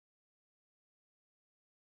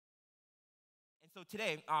So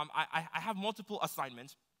today, I have multiple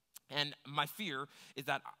assignments, and my fear is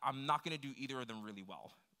that I'm not going to do either of them really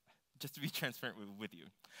well, just to be transparent with you.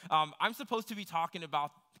 I'm supposed to be talking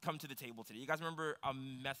about come to the table today. You guys remember a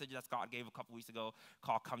message that Scott gave a couple weeks ago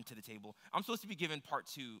called Come to the Table? I'm supposed to be given part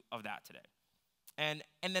 2 of that today. And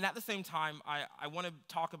then at the same time, I want to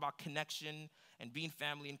talk about connection and being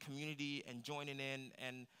family and community and joining in.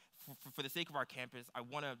 And for the sake of our campus, I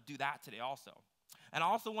want to do that today also. And I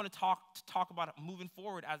also want to talk about moving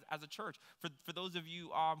forward as a church. For those of you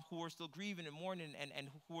who are still grieving and mourning and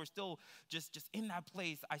who are still just in that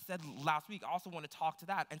place, I said last week, I also want to talk to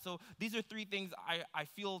that. And so these are 3 things I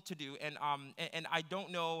feel to do. And I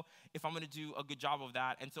don't know if I'm going to do a good job of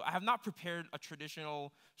that. And so I have not prepared a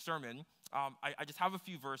traditional sermon. I just have a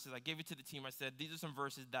few verses. I gave it to the team. I said, these are some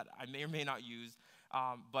verses that I may or may not use.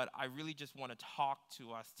 But I really just want to talk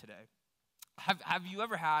to us today. Have you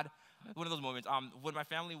ever had one of those moments? When my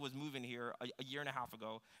family was moving here a year and a half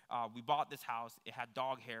ago, we bought this house. It had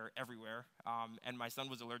dog hair everywhere, and my son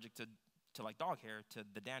was allergic to like dog hair, to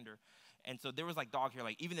the dander. And so there was like dog hair,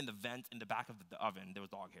 like even in the vent in the back of the oven, there was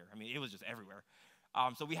dog hair. I mean, it was just everywhere.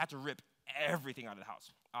 So we had to rip everything out of the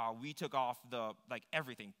house. We took off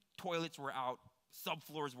everything. Toilets were out.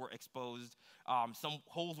 Subfloors were exposed. Some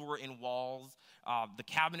holes were in walls. The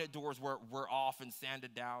cabinet doors were off and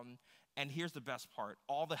sanded down. And here's the best part.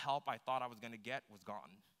 All the help I thought I was going to get was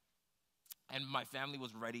gone. And my family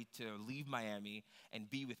was ready to leave Miami and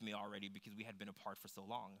be with me already because we had been apart for so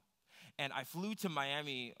long. And I flew to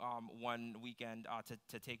Miami one weekend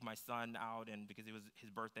to take my son out, and because it was his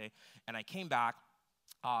birthday. And I came back,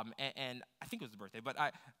 and I think it was his birthday, but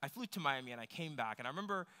I flew to Miami and I came back. And I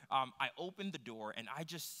remember I opened the door and I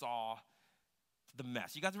just saw the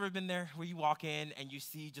mess. You guys ever been there where you walk in and you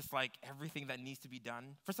see just like everything that needs to be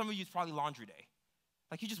done? For some of you, it's probably laundry day.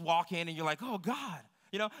 Like you just walk in and you're like, oh God,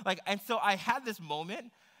 and so I had this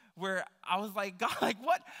moment where I was like, God, like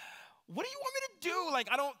what do you want me to do? Like,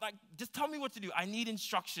 just tell me what to do. I need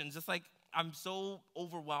instructions. It's like, I'm so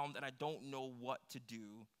overwhelmed and I don't know what to do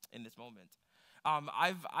in this moment.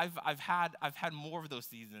 I've had more of those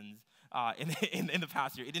seasons in the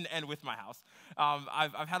past year. It didn't end with my house.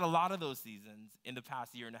 I've had a lot of those seasons in the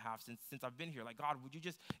past year and a half since I've been here. Like, God, would you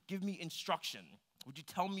just give me instruction? Would you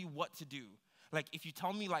tell me what to do? Like, if you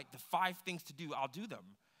tell me like the 5 things to do, I'll do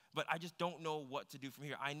them. But I just don't know what to do from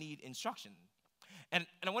here. I need instruction. And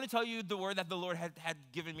I want to tell you the word that the Lord had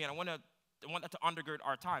given me, and I want that to undergird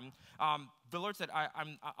our time. The Lord said,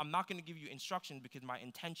 I'm not going to give you instruction because my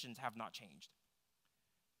intentions have not changed.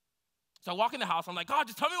 So I walk in the house, I'm like, God,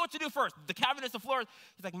 just tell me what to do first. The cabinets, the floors.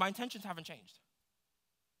 He's like, my intentions haven't changed.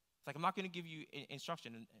 It's like, I'm not going to give you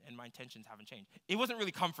instruction, and my intentions haven't changed. It wasn't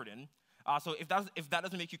really comforting. So if that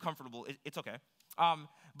doesn't make you comfortable, it's okay.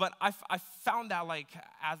 But I found that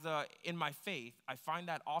in my faith, I find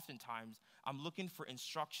that oftentimes I'm looking for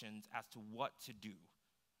instructions as to what to do.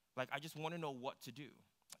 Like, I just want to know what to do.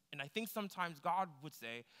 And I think sometimes God would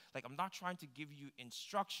say, like, I'm not trying to give you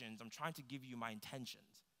instructions. I'm trying to give you my intentions.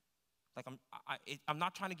 Like, I'm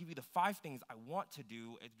not trying to give you the 5 things I want to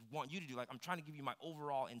do, want you to do. Like, I'm trying to give you my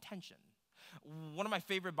overall intention. One of my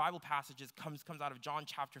favorite Bible passages comes out of John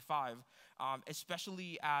chapter 5,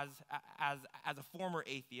 especially as a former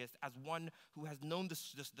atheist, as one who has known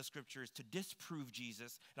the scriptures to disprove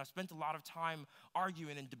Jesus. And I've spent a lot of time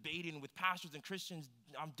arguing and debating with pastors and Christians,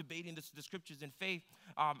 debating the scriptures in faith.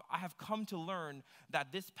 I have come to learn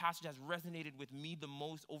that this passage has resonated with me the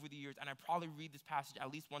most over the years, and I probably read this passage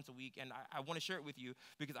at least once a week, and I want to share it with you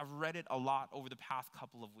because I've read it a lot over the past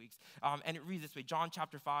couple of weeks. And it reads this way, John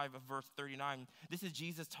chapter 5, verse 39. This is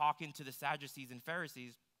Jesus talking to the Sadducees and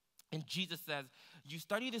Pharisees, and Jesus says, you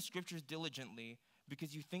study the scriptures diligently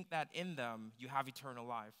because you think that in them you have eternal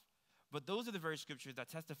life. But those are the very scriptures that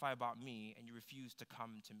testify about me, and you refuse to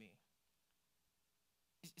come to me.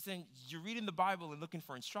 He's saying you're reading the Bible and looking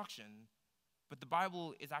for instruction, but the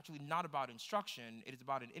Bible is actually not about instruction. It is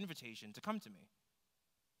about an invitation to come to me.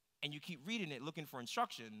 And you keep reading it looking for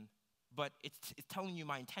instruction, but it's telling you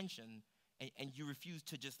my intention, and you refuse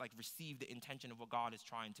to just like receive the intention of what God is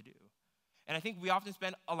trying to do. And I think we often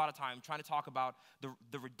spend a lot of time trying to talk about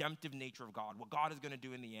the redemptive nature of God, what God is going to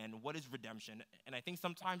do in the end, what is redemption. And I think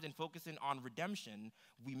sometimes in focusing on redemption,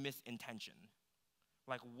 we miss intention.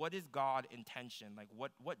 Like, what is God intention? Like,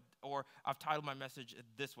 or I've titled my message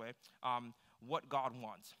this way, what God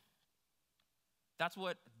wants. That's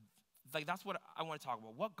what I want to talk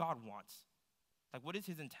about, what God wants. Like, what is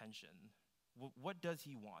his intention? What does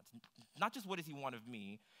he want? Not just what does he want of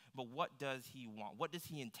me, but what does he want? What does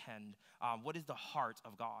he intend? What is the heart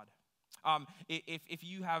of God? If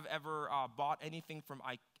you have ever bought anything from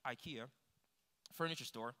IKEA, furniture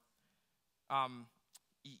store,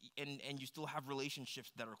 and you still have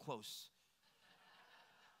relationships that are close.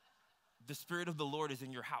 The Spirit of the Lord is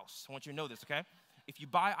in your house. I want you to know this, okay? If you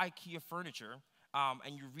buy IKEA furniture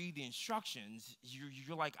and you read the instructions,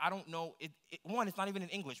 you're like, I don't know. One, it's not even in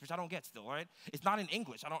English, which I don't get still, right? It's not in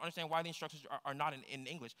English. I don't understand why the instructions are not in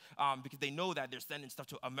English because they know that they're sending stuff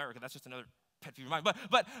to America. That's just another pet peeve of mine.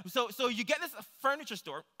 But so you get this furniture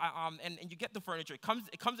store and you get the furniture. It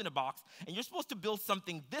comes in a box, and you're supposed to build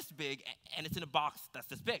something this big, and it's in a box that's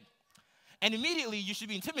this big. And immediately you should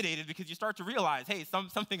be intimidated because you start to realize, hey,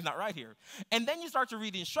 something's not right here. And then you start to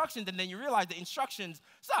read the instructions, and then you realize the instructions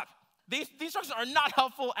suck. The instructions are not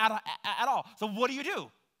helpful at all. So what do?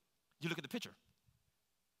 You look at the picture.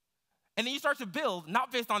 And then you start to build,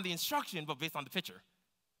 not based on the instruction, but based on the picture.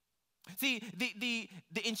 See,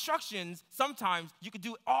 the instructions, sometimes you could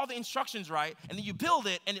do all the instructions right, and then you build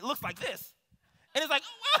it, and it looks like this. And it's like,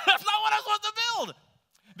 well, that's not what I'm supposed to build.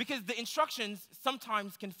 Because the instructions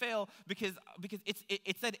sometimes can fail because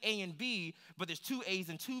it said A and B, but there's two A's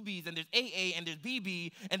and two B's, and there's AA and there's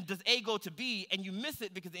BB, and does A go to B, and you miss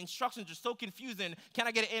it because the instructions are so confusing. Can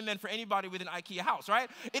I get an amen for anybody with an IKEA house, right?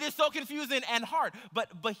 It is so confusing and hard. But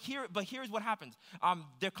here's what happens.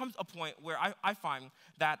 There comes a point where I find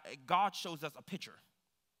that God shows us a picture.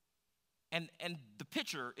 And the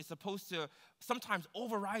picture is supposed to sometimes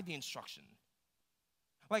override the instruction.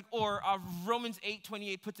 Or Romans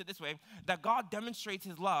 8:28 puts it this way, that God demonstrates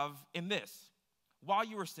his love in this. While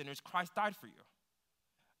you were sinners, Christ died for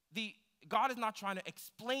you. God is not trying to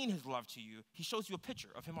explain his love to you. He shows you a picture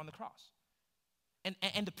of him on the cross.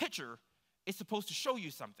 And the picture is supposed to show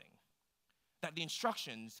you something that the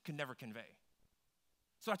instructions can never convey.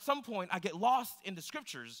 So at some point, I get lost in the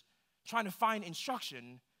scriptures trying to find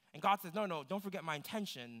instruction, and God says, no, don't forget my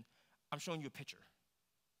intention. I'm showing you a picture.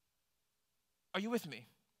 Are you with me?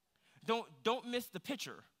 Don't miss the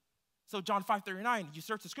picture. So John 5:39, you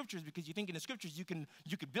search the scriptures because you think in the scriptures you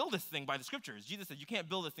could build this thing by the scriptures. Jesus said you can't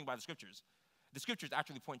build this thing by the scriptures. The scriptures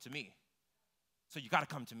actually point to me. So you got to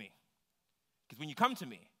come to me. Because when you come to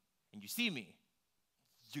me and you see me,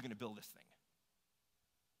 you're going to build this thing.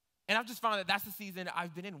 And I've just found that that's the season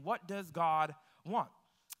I've been in. What does God want?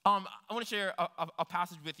 I want to share a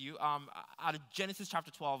passage with you out of Genesis chapter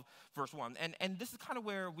 12, verse 1. And this is kind of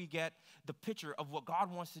where we get the picture of what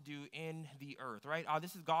God wants to do in the earth, right?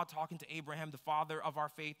 This is God talking to Abraham, the father of our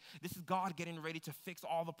faith. This is God getting ready to fix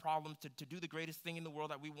all the problems, to do the greatest thing in the world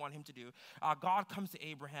that we want him to do. God comes to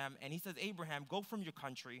Abraham, and he says, Abraham, go from your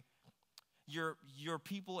country, your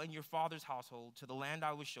people and your father's household to the land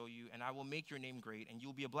I will show you, and I will make your name great, and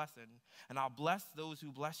you'll be a blessing. And I'll bless those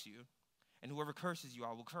who bless you. And whoever curses you,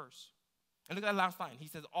 I will curse. And look at that last line. He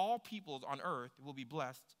says, all peoples on earth will be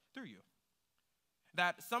blessed through you.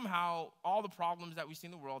 That somehow all the problems that we see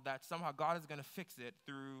in the world, that somehow God is going to fix it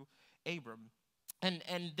through Abram.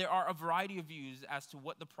 And there are a variety of views as to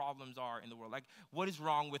what the problems are in the world. Like, what is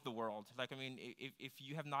wrong with the world? If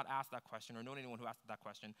you have not asked that question or known anyone who asked that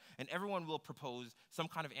question, and everyone will propose some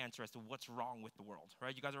kind of answer as to what's wrong with the world,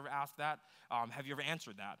 right? You guys ever asked that? Have you ever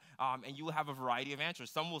answered that? And you will have a variety of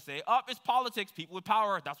answers. Some will say, it's politics, people with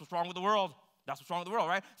power. That's what's wrong with the world. That's what's wrong with the world,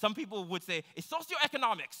 right? Some people would say, it's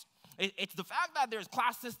socioeconomics. It's the fact that there's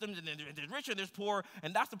class systems and there's rich and there's poor,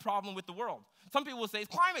 and that's the problem with the world. Some people will say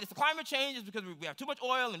it's climate. It's the climate change. It's because we have too much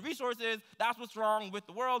oil and resources. That's what's wrong with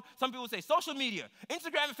the world. Some people say social media.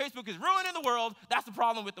 Instagram and Facebook is ruining the world. That's the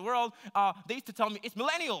problem with the world. They used to tell me it's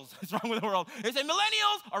millennials that's wrong with the world. They say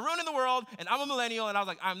millennials are ruining the world, and I'm a millennial, and I was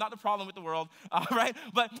like, I'm not the problem with the world, right?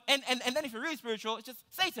 But and then if you're really spiritual, it's just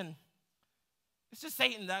Satan. It's just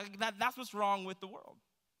Satan. That's what's wrong with the world.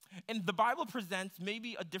 And the Bible presents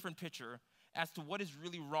maybe a different picture as to what is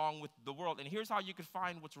really wrong with the world. And here's how you can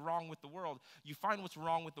find what's wrong with the world. You find what's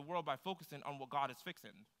wrong with the world by focusing on what God is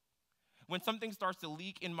fixing. When something starts to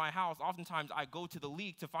leak in my house, oftentimes I go to the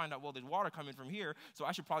leak to find out, well, there's water coming from here, so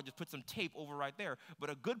I should probably just put some tape over right there. But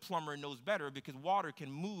a good plumber knows better because water can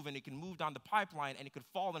move, and it can move down the pipeline, and it could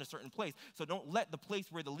fall in a certain place. So don't let the place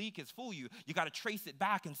where the leak is fool you. You got to trace it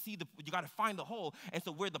back and you got to find the hole. And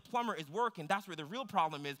so where the plumber is working, that's where the real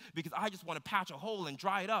problem is, because I just want to patch a hole and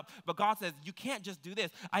dry it up. But God says, you can't just do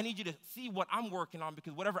this. I need you to see what I'm working on,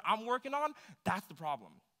 because whatever I'm working on, that's the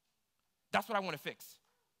problem. That's what I want to fix.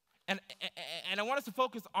 And I want us to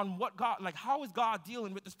focus on what God, how is God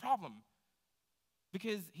dealing with this problem?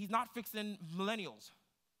 Because he's not fixing millennials.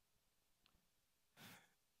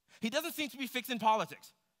 He doesn't seem to be fixing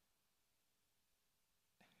politics.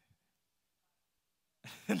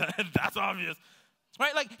 That's obvious.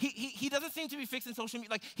 right? Like he doesn't seem to be fixing social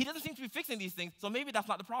media. Like he doesn't seem to be fixing these things. So maybe that's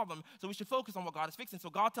not the problem. So we should focus on what God is fixing. So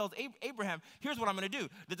God tells Abraham, here's what I'm going to do.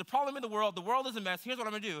 There's a problem in the world. The world is a mess. Here's what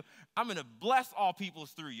I'm going to do. I'm going to bless all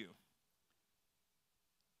peoples through you.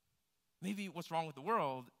 Maybe what's wrong with the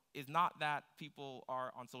world is not that people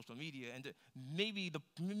are on social media, and maybe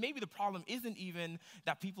the problem isn't even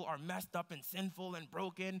that people are messed up and sinful and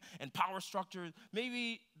broken and power structures.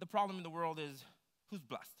 Maybe the problem in the world is who's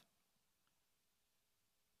blessed.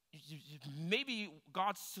 Maybe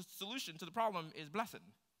God's solution to the problem is blessing.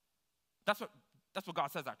 That's what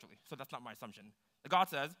God says, actually. So that's not my assumption. God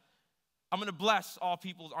says, I'm going to bless all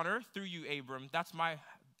peoples on earth through you, Abram. That's my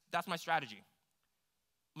strategy.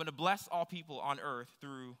 I'm going to bless all people on earth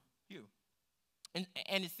through you. And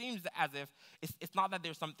it seems as if it's not that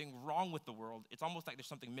there's something wrong with the world. It's almost like there's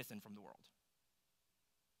something missing from the world.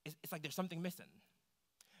 It's like there's something missing.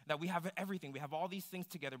 That we have everything. We have all these things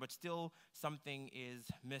together, but still something is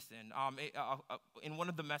missing. In one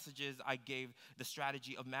of the messages I gave, the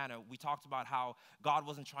strategy of manna, we talked about how God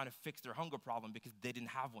wasn't trying to fix their hunger problem because they didn't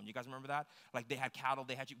have one. You guys remember that? Like they had cattle,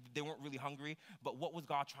 they weren't really hungry. But what was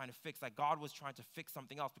God trying to fix? Like God was trying to fix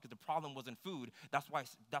something else because the problem wasn't food. That's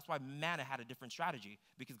why manna had a different strategy,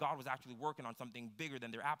 because God was actually working on something bigger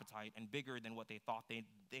than their appetite and bigger than what they thought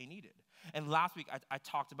they needed. And last week I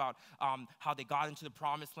talked about how they got into the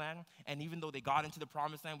promised land, and even though they got into the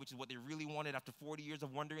promised land, which is what they really wanted after 40 years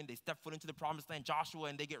of wandering, they step foot into the promised land, Joshua,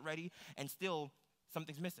 and they get ready, and still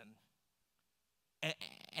something's missing.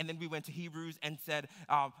 And then we went to Hebrews and said,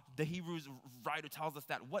 the Hebrews writer tells us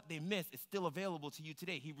that what they missed is still available to you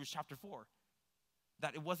today, Hebrews chapter 4.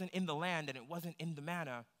 That it wasn't in the land and it wasn't in the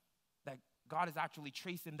manna, that God is actually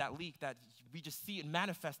tracing that leak, that we just see it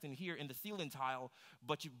manifesting here in the ceiling tile,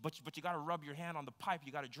 but you got to rub your hand on the pipe.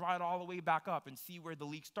 You got to dry it all the way back up and see where the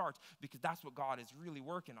leak starts, because that's what God is really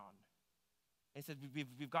working on. And he said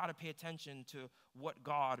we've got to pay attention to what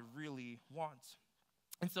God really wants.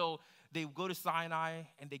 And so they go to Sinai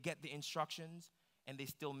and they get the instructions and they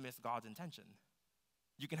still miss God's intention.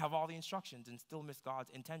 You can have all the instructions and still miss God's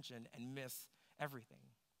intention and miss everything.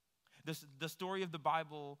 The story of the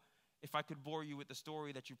Bible, if I could bore you with the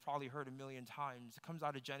story that you've probably heard a million times, it comes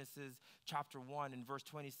out of Genesis chapter 1 and verse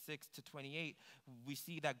 26 to 28. We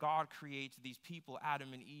see that God creates these people,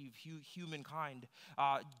 Adam and Eve, humankind.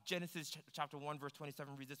 Genesis chapter 1 verse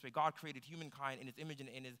 27 reads this way: God created humankind in his image and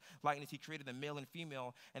in his likeness. He created them male and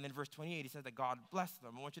female. And then verse 28, he says that God blessed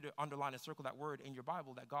them. I want you to underline and circle that word in your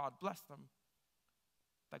Bible, that God blessed them.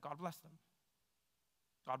 That God blessed them.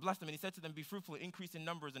 God blessed them, and he said to them, be fruitful, increase in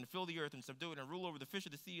numbers, and fill the earth, and subdue it, and rule over the fish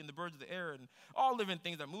of the sea, and the birds of the air, and all living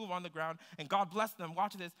things that move on the ground. And God blessed them,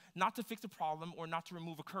 watch this, not to fix a problem or not to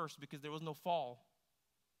remove a curse, because there was no fall.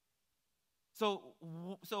 So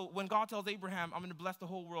when God tells Abraham, I'm going to bless the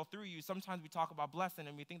whole world through you, sometimes we talk about blessing,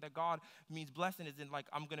 and we think that God means blessing is in like,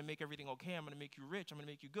 I'm going to make everything okay, I'm going to make you rich, I'm going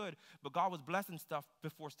to make you good. But God was blessing stuff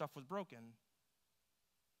before stuff was broken.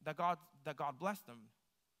 That God blessed them,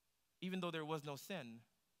 even though there was no sin.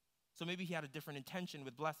 So maybe he had a different intention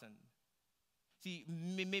with blessing. See,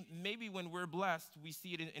 maybe when we're blessed, we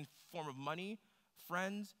see it in form of money,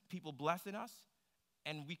 friends, people blessing us,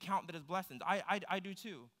 and we count that as blessings. I do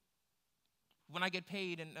too. When I get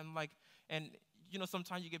paid and you know,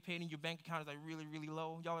 sometimes you get paid and your bank account is like really, really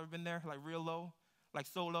low. Y'all ever been there? Like real low? Like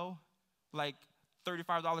so low? Like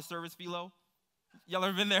 $35 service fee low? Y'all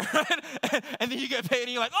ever been there? And then you get paid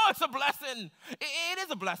and you're like, oh, it's a blessing. It is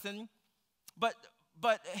a blessing. But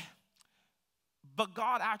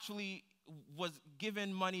God actually was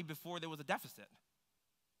given money before there was a deficit.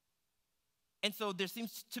 And so there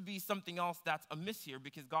seems to be something else that's amiss here,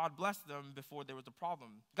 because God blessed them before there was a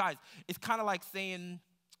problem. Guys, it's kind of like saying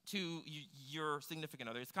to your significant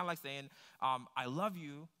other, it's kind of like saying, I love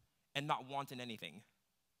you, and not wanting anything.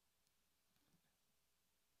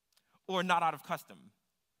 Or not out of custom.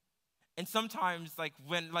 And sometimes,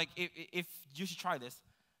 if you should try this,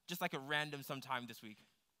 just like a random sometime this week,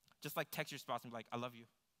 just like text your spouse and be like, I love you.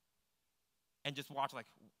 And just watch, like,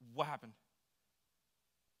 what happened?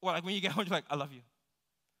 Or like when you get home, you're like, I love you.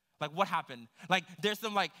 Like, what happened? Like, there's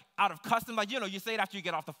some, like, out of custom, like, you know, you say it after you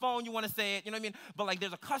get off the phone, you want to say it, you know what I mean? But, like,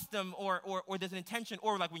 there's a custom or there's an intention,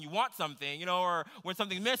 or, like, when you want something, you know, or when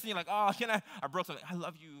something's missing, you're like, oh, I broke something. I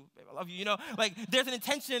love you, babe, I love you, you know? Like, there's an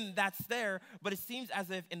intention that's there, but it seems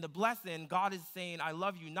as if in the blessing, God is saying, I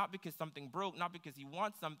love you, not because something broke, not because he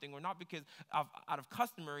wants something, or not because out of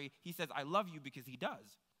customary. He says, I love you because he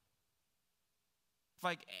does. It's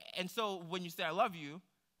like, and so when you say, I love you,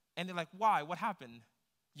 and they're like, why? What happened?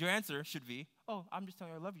 Your answer should be, oh, I'm just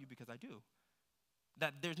telling you I love you because I do.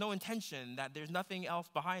 That there's no intention, that there's nothing else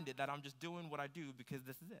behind it, that I'm just doing what I do because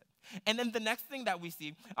this is it. And then the next thing that we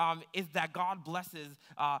see is that God blesses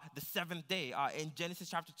the seventh day. In Genesis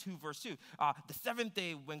chapter 2, verse 2, the seventh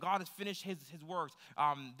day, when God has finished his works,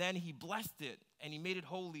 then he blessed it, and he made it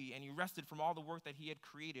holy, and he rested from all the work that he had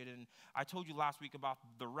created. And I told you last week about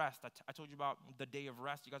the rest. I told you about the day of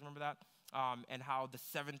rest. You guys remember that? And how the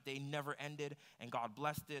seventh day never ended, and God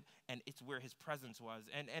blessed it, and it's where his presence was.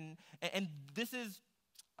 And this is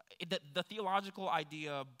the theological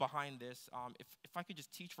idea behind this. If I could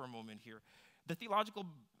just teach for a moment here. The theological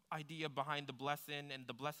idea behind the blessing, and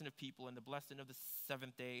the blessing of people, and the blessing of the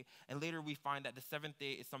seventh day. And later we find that the seventh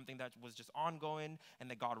day is something that was just ongoing,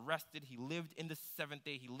 and that God rested. He lived in the seventh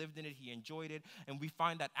day. He lived in it. He enjoyed it. And we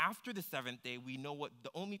find that after the seventh day, we know what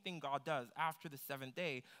the only thing God does after the seventh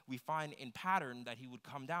day, we find in pattern that he would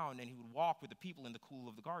come down and he would walk with the people in the cool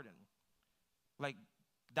of the garden. Like,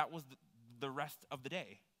 that was the rest of the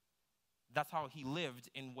day. That's how he lived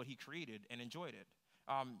in what he created and enjoyed it.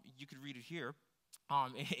 You could read it here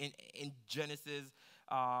in Genesis,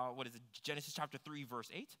 Genesis chapter 3, verse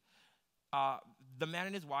 8. The man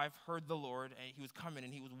and his wife heard the Lord, and he was coming,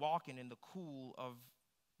 and he was walking in the cool of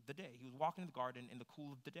the day. He was walking in the garden in the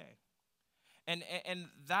cool of the day. And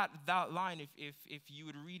that line, if you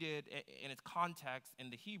would read it in its context in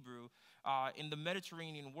the Hebrew, in the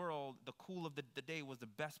Mediterranean world, the cool of the day was the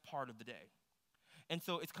best part of the day. And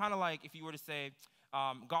so it's kind of like if you were to say,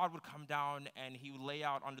 God would come down and he would lay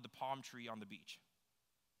out under the palm tree on the beach.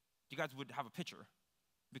 You guys would have a picture,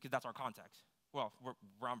 because that's our context. Well,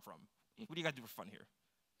 where I'm from. What do you guys do for fun here?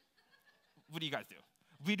 What do you guys do?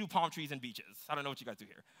 We do palm trees and beaches. I don't know what you guys do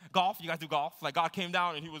here. Golf, you guys do golf? Like God came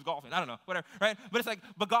down and he was golfing. I don't know, whatever, right? But it's like,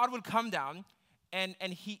 but God would come down and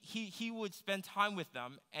he would spend time with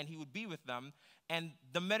them, and he would be with them. And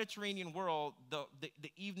the Mediterranean world,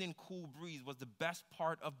 the evening cool breeze was the best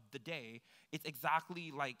part of the day. It's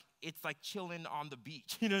exactly like, it's like chilling on the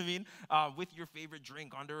beach, you know what I mean? With your favorite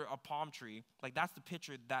drink under a palm tree. Like, that's the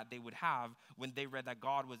picture that they would have when they read that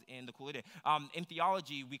God was in the cool of the day. In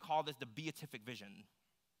theology, we call this the beatific vision.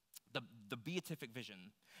 The beatific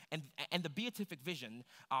vision. And the beatific vision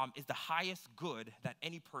is the highest good that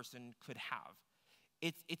any person could have.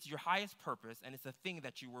 It's your highest purpose, and it's a thing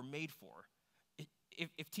that you were made for.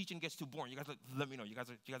 If teaching gets too boring, you guys let me know. You guys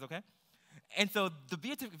okay? And so the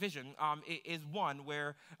beatific vision is one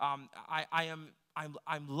where I'm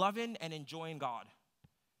loving and enjoying God,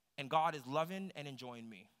 and God is loving and enjoying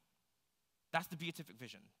me. That's the beatific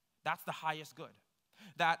vision. That's the highest good.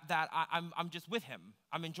 That I'm just with him.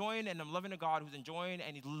 I'm enjoying and I'm loving a God who's enjoying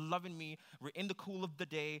and he's loving me. We're in the cool of the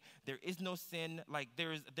day. There is no sin. Like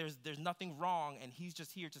there's nothing wrong, and he's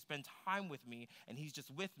just here to spend time with me, and he's just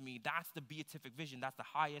with me. That's the beatific vision. That's the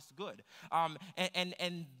highest good.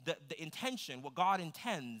 And the intention, what God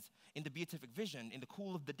intends in the beatific vision, in the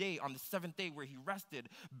cool of the day, on the seventh day where he rested,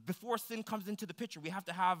 before sin comes into the picture, we have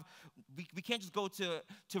to have, we can't just go to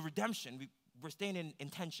redemption. We're staying in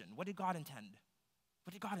intention. What did God intend?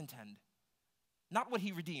 What did God intend? Not what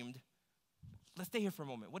he redeemed. Let's stay here for a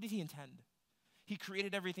moment. What did he intend? He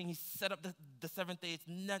created everything. He set up the seventh day.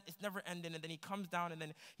 It's never ending. And then he comes down, and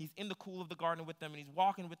then he's in the cool of the garden with them, and he's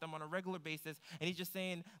walking with them on a regular basis. And he's just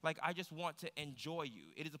saying, like, I just want to enjoy you.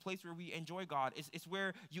 It is a place where we enjoy God. It's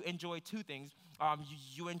where you enjoy two things.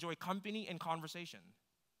 You enjoy company and conversation.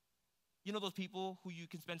 You know those people who you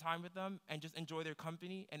can spend time with them and just enjoy their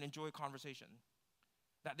company and enjoy conversation?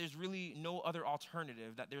 That there's really no other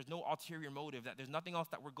alternative, that there's no ulterior motive, that there's nothing else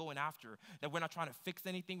that we're going after, that we're not trying to fix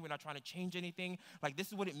anything, we're not trying to change anything. Like, this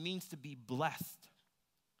is what it means to be blessed.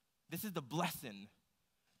 This is the blessing.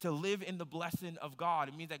 To live in the blessing of God.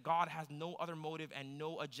 It means that God has no other motive and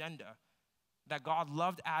no agenda. That God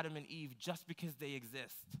loved Adam and Eve just because they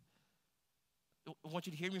exist. I want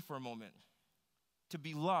you to hear me for a moment. To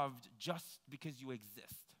be loved just because you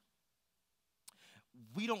exist.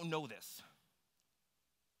 We don't know this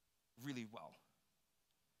really well.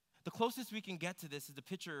 The closest we can get to this is the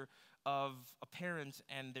picture of a parent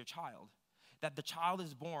and their child. That the child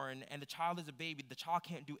is born and the child is a baby. The child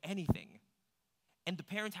can't do anything. And the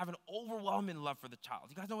parents have an overwhelming love for the child.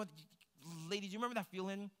 You guys know what, ladies, you remember that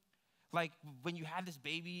feeling? Like when you had this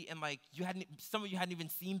baby and like some of you hadn't even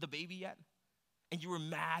seen the baby yet. And you were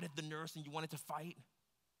mad at the nurse and you wanted to fight.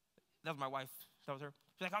 That was my wife. That was her.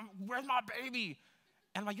 She's like, where's my baby?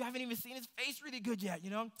 And like, you haven't even seen his face really good yet, you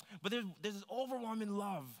know? But there's this overwhelming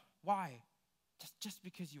love. Why? Just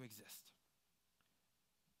because you exist.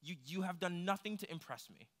 You have done nothing to impress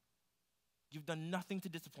me. You've done nothing to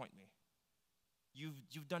disappoint me.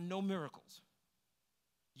 You've done no miracles.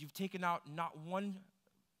 You've taken out not one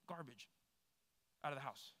garbage out of the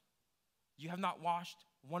house. You have not washed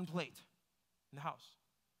one plate in the house,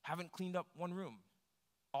 haven't cleaned up one room.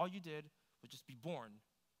 All you did was just be born,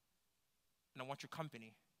 and I want your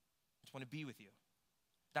company. I just want to be with you.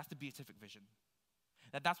 That's the beatific vision.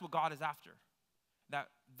 That's what God is after.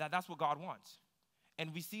 That's what God wants.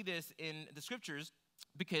 And we see this in the scriptures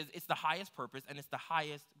because it's the highest purpose and it's the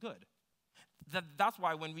highest good. That's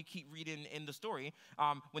why when we keep reading in the story,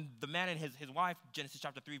 when the man and his wife, Genesis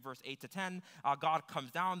chapter 3, verse 8 to 10, God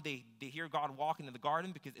comes down. They hear God walking in the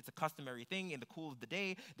garden because it's a customary thing in the cool of the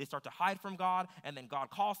day. They start to hide from God, and then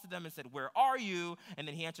God calls to them and said, "Where are you?" And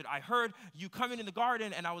then he answered, "I heard you coming in the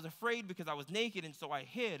garden, and I was afraid because I was naked, and so I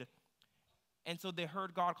hid." And so they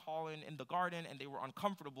heard God calling in the garden, and they were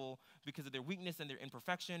uncomfortable because of their weakness and their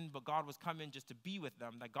imperfection, but God was coming just to be with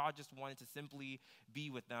them, that God just wanted to simply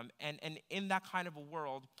be with them. And in that kind of a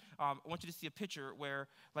world, I want you to see a picture where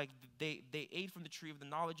like they ate from the tree of the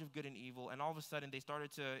knowledge of good and evil, and all of a sudden they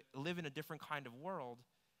started to live in a different kind of world,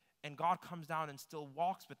 and God comes down and still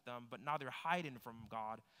walks with them, but now they're hiding from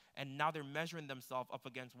God. And now they're measuring themselves up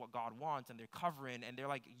against what God wants, and they're covering, and they're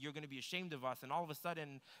like, "You're going to be ashamed of us." And all of a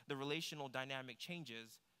sudden, the relational dynamic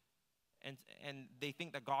changes, and they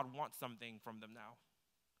think that God wants something from them now.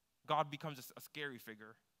 God becomes a scary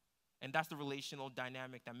figure. And that's the relational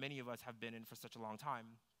dynamic that many of us have been in for such a long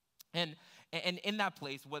time. And in that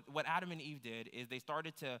place, what Adam and Eve did is they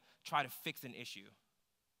started to try to fix an issue.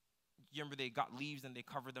 You remember they got leaves and they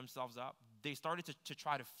covered themselves up? They started to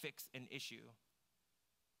try to fix an issue.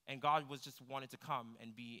 And God was just wanted to come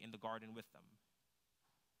and be in the garden with them.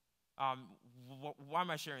 Why am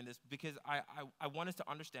I sharing this? Because I want us to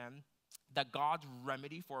understand that God's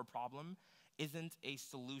remedy for a problem isn't a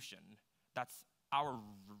solution. That's our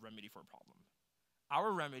remedy for a problem.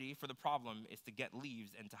 Our remedy for the problem is to get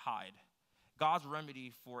leaves and to hide. God's remedy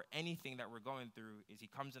for anything that we're going through is he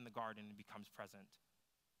comes in the garden and becomes present.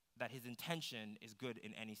 That his intention is good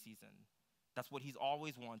in any season. That's what he's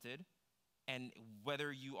always wanted. And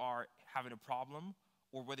whether you are having a problem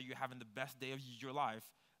or whether you're having the best day of your life,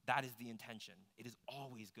 that is the intention. It is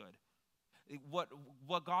always good.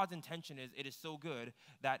 What God's intention is, it is so good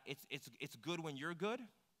that it's good when you're good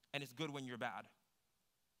and it's good when you're bad.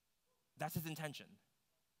 That's his intention.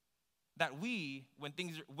 That when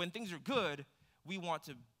things are good, we want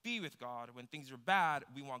to be with God. When things are bad,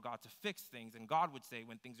 we want God to fix things. And God would say,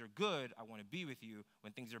 when things are good, I want to be with you.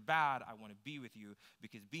 When things are bad, I want to be with you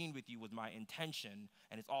because being with you was my intention,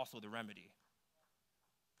 and it's also the remedy.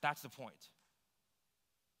 That's the point.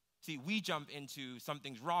 See, we jump into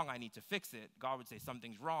something's wrong, I need to fix it. God would say,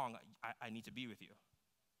 something's wrong, I need to be with you.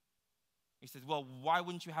 He says, well, why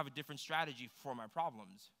wouldn't you have a different strategy for my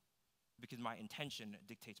problems? Because my intention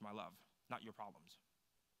dictates my love, not your problems.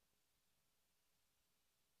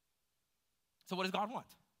 So what does God want?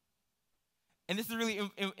 And this is really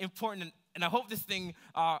important, and I hope this thing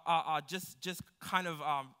just kind of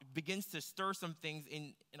begins to stir some things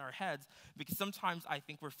in our heads, because sometimes I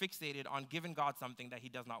think we're fixated on giving God something that he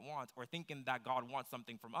does not want, or thinking that God wants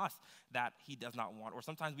something from us that he does not want, or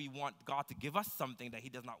sometimes we want God to give us something that he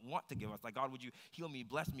does not want to give us. Like, God, would you heal me,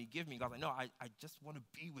 bless me, give me? God's like, no, I just want to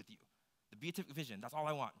be with you. The beatific vision, that's all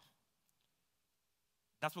I want.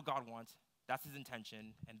 That's what God wants. That's his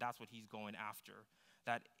intention, and that's what he's going after.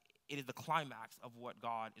 That it is the climax of what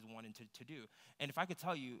God is wanting to do. And if I could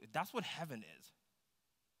tell you, that's what heaven is.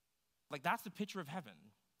 Like, that's the picture of heaven.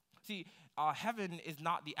 See, heaven is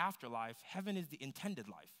not the afterlife. Heaven is the intended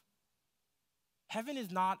life. Heaven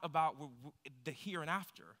is not about the here and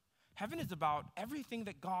after. Heaven is about everything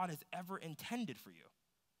that God has ever intended for you.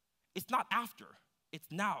 It's not after. It's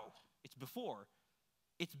now. It's before.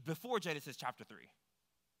 It's before Genesis chapter 3.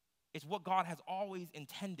 It's what God has always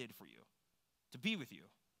intended for you, to be with you,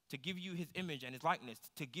 to give you his image and his likeness,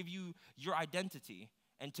 to give you your identity,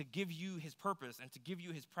 and to give you his purpose, and to give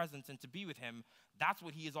you his presence, and to be with him. That's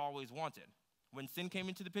what he has always wanted. When sin came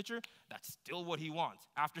into the picture, that's still what he wants.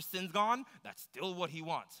 After sin's gone, that's still what he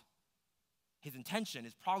wants. His intention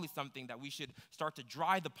is probably something that we should start to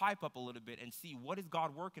dry the pipe up a little bit and see, what is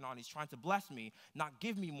God working on? He's trying to bless me, not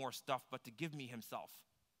give me more stuff, but to give me himself.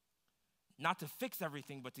 Not to fix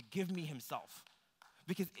everything, but to give me himself.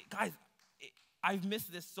 Because, guys, I've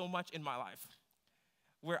missed this so much in my life,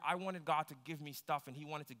 where I wanted God to give me stuff, and he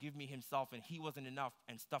wanted to give me himself, and he wasn't enough,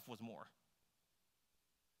 and stuff was more.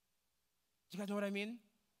 Do you guys know what I mean?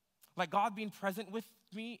 Like, God being present with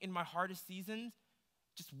me in my hardest seasons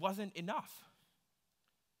just wasn't enough.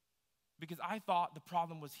 Because I thought the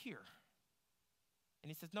problem was here. And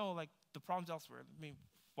he says, no, like, the problem's elsewhere. Let me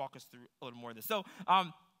walk us through a little more of this. So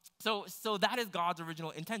that is God's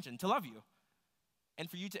original intention, to love you. and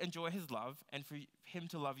for you to enjoy his love, and for him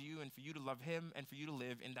to love you, and for you to love him, and for you to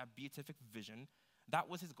live in that beatific vision. That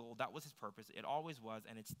was his goal. That was his purpose. It always was,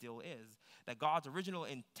 and it still is. That God's original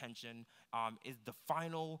intention is the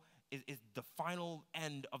final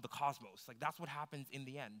end of the cosmos. Like, that's what happens in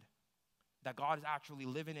the end. That God is actually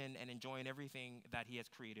living in and enjoying everything that he has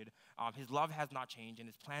created. His love has not changed, and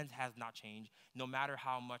his plans has not changed, no matter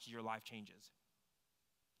how much your life changes.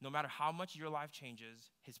 No matter how much your life changes,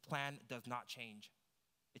 his plan does not change.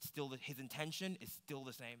 It's still, his intention is still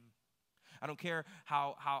the same. I don't care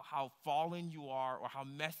how fallen you are, or how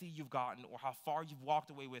messy you've gotten, or how far you've walked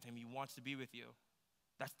away with him. He wants to be with you.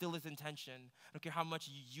 That's still his intention. I don't care how much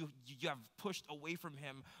you have pushed away from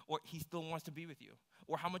him, or he still wants to be with you.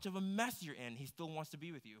 Or how much of a mess you're in, he still wants to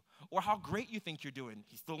be with you. Or how great you think you're doing,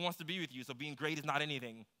 he still wants to be with you. So being great is not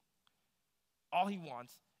anything. All he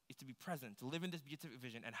wants is to be present, to live in this beatific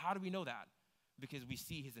vision. And how do we know that? Because we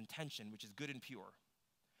see his intention, which is good and pure.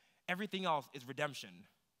 Everything else is redemption.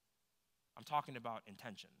 I'm talking about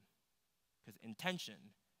intention. Because intention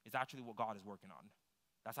is actually what God is working on.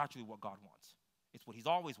 That's actually what God wants. It's what he's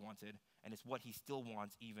always wanted, and it's what he still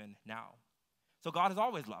wants even now. So God has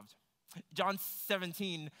always loved. John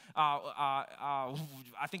 17, I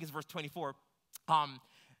think it's verse 24.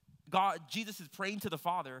 Jesus is praying to the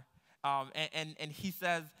Father, and he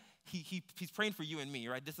says, he's praying for you and me,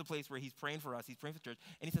 right? This is a place where he's praying for us. He's praying for the church.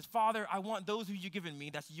 And he says, Father, I want those who you've given me,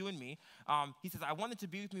 that's you and me. He says, I want them to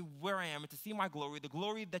be with me where I am and to see my glory, the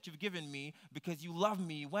glory that you've given me because you love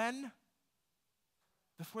me. When?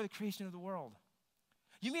 Before the creation of the world.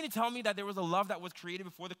 You mean to tell me that there was a love that was created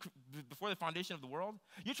before the foundation of the world?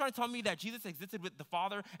 You're trying to tell me that Jesus existed with the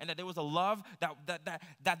Father and that there was a love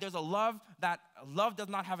that there's a love that love does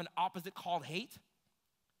not have an opposite called hate?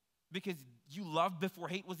 Because you loved before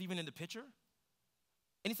hate was even in the picture?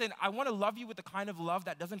 And he said, I want to love you with the kind of love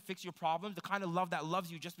that doesn't fix your problems, the kind of love that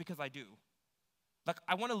loves you just because I do. Like,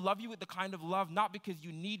 I want to love you with the kind of love not because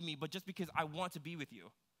you need me, but just because I want to be with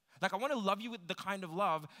you. Like, I want to love you with the kind of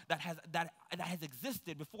love that has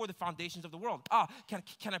existed before the foundations of the world.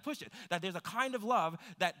 Can I push it? That there's a kind of love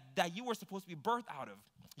that you were supposed to be birthed out of.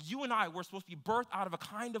 You and I were supposed to be birthed out of a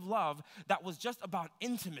kind of love that was just about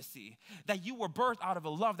intimacy. That you were birthed out of a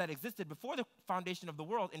love that existed before the foundation of the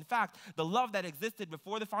world. In fact, the love that existed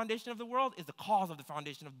before the foundation of the world is the cause of the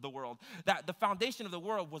foundation of the world. That the foundation of the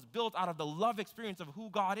world was built out of the love experience of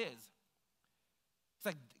who God is. It's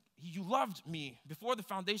like, you loved me before the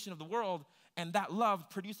foundation of the world, and that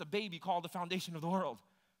love produced a baby called the foundation of the world.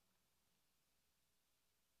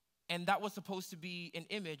 And that was supposed to be an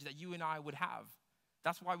image that you and I would have.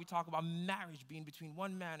 That's why we talk about marriage being between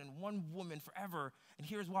one man and one woman forever. And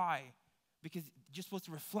here's why. Because you're supposed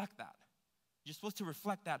to reflect that. You're supposed to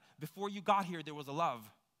reflect that. Before you got here, there was a love.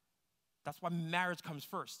 That's why marriage comes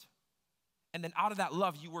first. And then out of that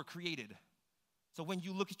love, you were created. So when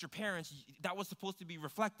you look at your parents, that was supposed to be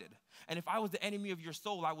reflected. And if I was the enemy of your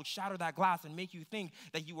soul, I would shatter that glass and make you think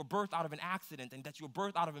that you were birthed out of an accident and that you were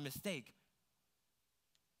birthed out of a mistake.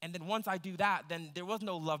 And then once I do that, then there was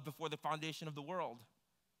no love before the foundation of the world.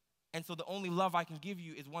 And so the only love I can give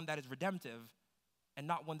you is one that is redemptive and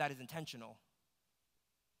not one that is intentional.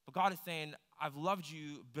 But God is saying, I've loved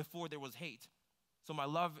you before there was hate. So my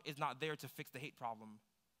love is not there to fix the hate problem.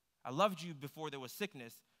 I loved you before there was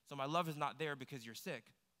sickness. So my love is not there because you're sick.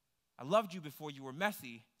 I loved you before you were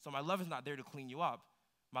messy, so my love is not there to clean you up.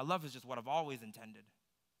 My love is just what I've always intended.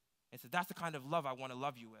 And so that's the kind of love I want to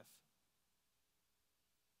love you with.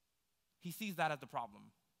 He sees that as the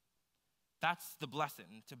problem. That's the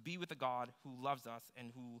blessing, to be with a God who loves us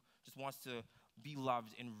and who just wants to be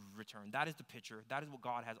loved in return. That is the picture. That is what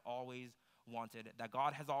God has always wanted. That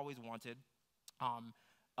God has always wanted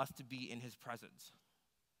us to be in his presence.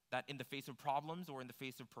 That in the face of problems or in the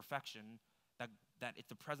face of perfection, that it's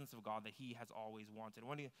the presence of God that he has always wanted. I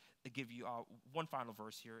want to give you one final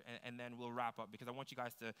verse here, and then we'll wrap up because I want you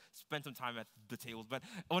guys to spend some time at the tables. But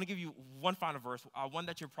I want to give you one final verse, one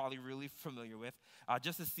that you're probably really familiar with,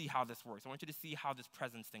 just to see how this works. I want you to see how this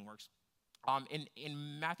presence thing works.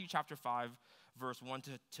 In Matthew chapter 5, verse 1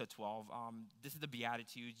 to 12, this is the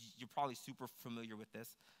Beatitudes. You're probably super familiar with this.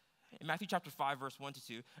 In Matthew chapter 5, verse 1 to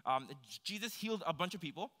 2, Jesus healed a bunch of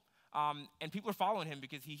people, and people are following him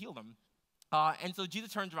because he healed them. And so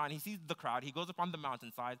Jesus turns around, he sees the crowd, he goes up on the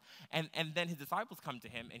mountainside, and then his disciples come to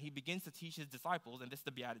him, and he begins to teach his disciples, and this is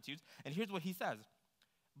the Beatitudes, and here's what he says.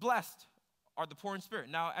 Blessed are the poor in spirit.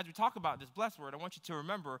 Now, as we talk about this blessed word, I want you to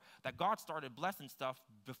remember that God started blessing stuff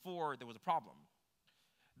before there was a problem.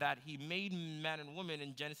 that he made man and woman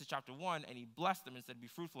in Genesis chapter 1, and he blessed them and said, be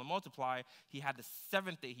fruitful and multiply. He had the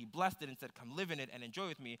seventh day, he blessed it and said, come live in it and enjoy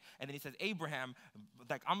with me. And then he says, Abraham,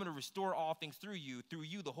 like, I'm going to restore all things through you. Through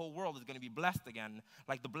you, the whole world is going to be blessed again.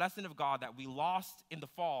 Like the blessing of God that we lost in the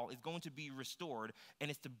fall is going to be restored, and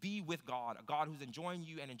it's to be with God, a God who's enjoying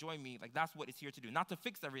you and enjoying me. Like that's what it's here to do. Not to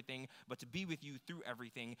fix everything, but to be with you through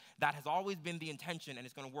everything. That has always been the intention, and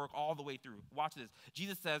it's going to work all the way through. Watch this.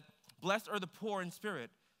 Jesus says, blessed are the poor in spirit,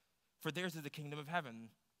 for theirs is the kingdom of heaven.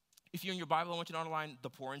 If you're in your Bible, I want you to underline the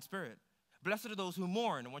poor in spirit. Blessed are those who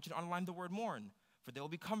mourn. I want you to underline the word mourn, for they will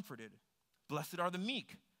be comforted. Blessed are the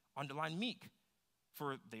meek. Underline meek,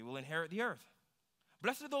 for they will inherit the earth.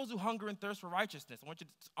 Blessed are those who hunger and thirst for righteousness. I want you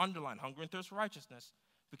to underline hunger and thirst for righteousness,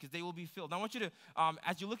 because they will be filled. Now I want you to,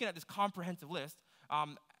 as you're looking at this comprehensive list,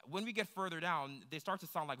 when we get further down, they start to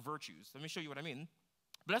sound like virtues. Let me show you what I mean.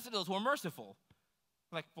 Blessed are those who are merciful.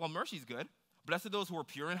 Like, well, mercy is good. Blessed are those who are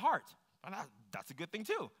pure in heart. Well, that's a good thing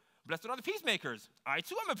too. Blessed are the peacemakers. I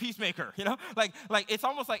too am a peacemaker, you know? Like it's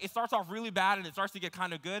almost like it starts off really bad and it starts to get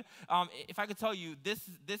kind of good. If I could tell you, this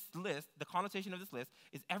list, the connotation of this list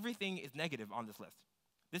is everything is negative on this list.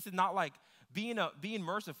 This is not like being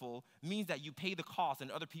merciful means that you pay the cost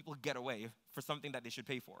and other people get away for something that they should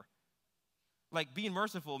pay for. Like being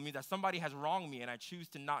merciful means that somebody has wronged me and I choose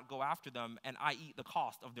to not go after them and I eat the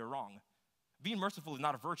cost of their wrong. Being merciful is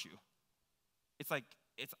not a virtue. It's like,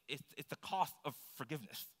 it's the cost of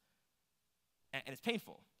forgiveness. And it's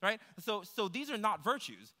painful, right? So these are not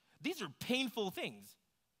virtues. These are painful things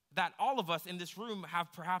that all of us in this room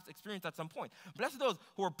have perhaps experienced at some point. Blessed are those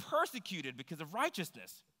who are persecuted because of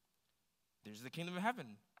righteousness. There's the kingdom of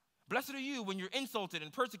heaven. Blessed are you when you're insulted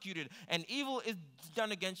and persecuted and evil is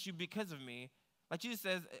done against you because of me. Like Jesus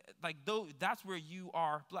says, like that's where you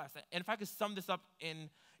are blessed. And if I could sum this up in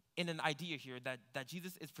an idea here that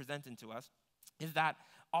Jesus is presenting to us, is that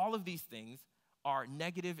all of these things are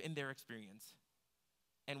negative in their experience.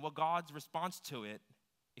 And what God's response to it,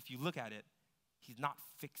 if you look at it, he's not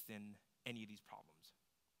fixing any of these problems.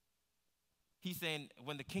 He's saying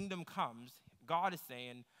when the kingdom comes, God is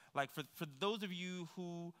saying, like for those of you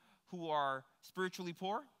who are spiritually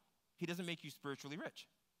poor, he doesn't make you spiritually rich.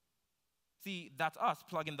 See, that's us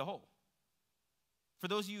plugging the hole. For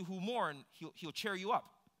those of you who mourn, he'll cheer you up.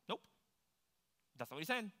 Nope. That's not what he's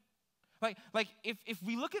saying. Like if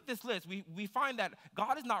we look at this list, we find that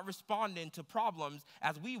God is not responding to problems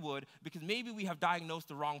as we would because maybe we have diagnosed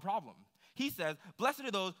the wrong problem. He says, blessed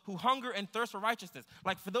are those who hunger and thirst for righteousness.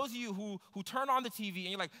 Like for those of you who turn on the TV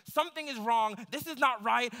and you're like, something is wrong, this is not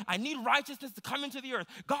right, I need righteousness to come into the earth.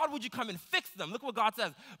 God, would you come and fix them? Look what God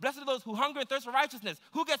says. Blessed are those who hunger and thirst for righteousness.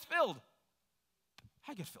 Who gets filled?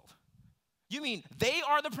 I get filled. You mean they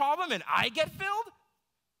are the problem and I get filled?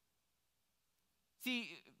 See,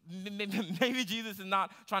 maybe Jesus is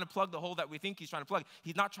not trying to plug the hole that we think he's trying to plug.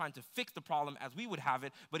 He's not trying to fix the problem as we would have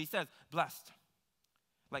it, but he says, blessed.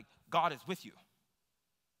 Like, God is with you.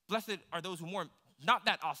 Blessed are those who mourn. Not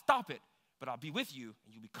that I'll stop it, but I'll be with you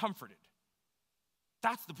and you'll be comforted.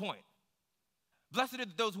 That's the point. Blessed are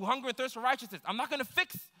those who hunger and thirst for righteousness. I'm not going to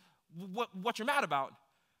fix what you're mad about,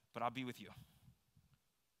 but I'll be with you.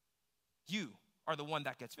 You are the one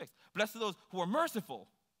that gets fixed. Blessed are those who are merciful.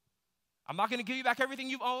 I'm not going to give you back everything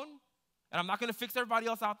you've owned, and I'm not going to fix everybody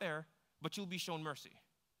else out there, but you'll be shown mercy.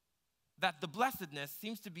 That the blessedness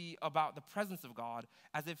seems to be about the presence of God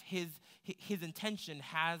as if his intention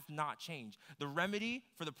has not changed. The remedy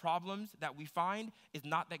for the problems that we find is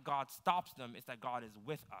not that God stops them, it's that God is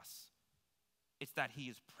with us. It's that he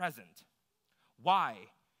is present. Why?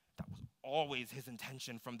 That was always his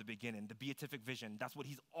intention from the beginning, the beatific vision. That's what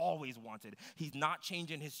he's always wanted. He's not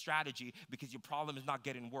changing his strategy because your problem is not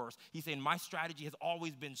getting worse. He's saying, my strategy has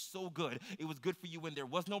always been so good. It was good for you when there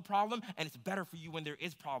was no problem, and it's better for you when there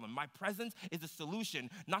is problem. My presence is the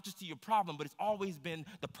solution, not just to your problem, but it's always been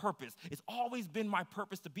the purpose. It's always been my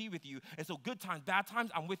purpose to be with you. And so good times, bad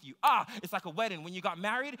times, I'm with you. It's like a wedding. When you got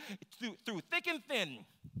married, through thick and thin,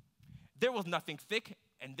 there was nothing thick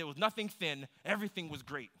and there was nothing thin. Everything was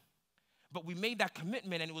great. But we made that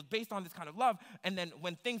commitment, and it was based on this kind of love. And then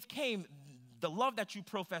when things came, the love that you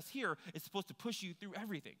profess here is supposed to push you through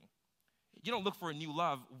everything. You don't look for a new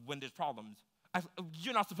love when there's problems.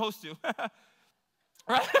 You're not supposed to.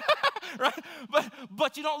 Right? Right?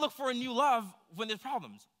 But you don't look for a new love when there's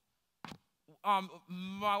problems.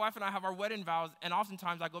 My wife and I have our wedding vows, and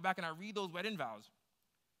oftentimes I go back and I read those wedding vows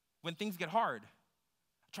when things get hard.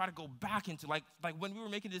 Try to go back into, like when we were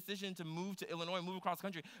making the decision to move to Illinois, move across the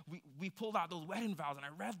country, we pulled out those wedding vows and I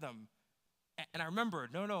read them. And I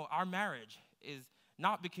remembered, no, our marriage is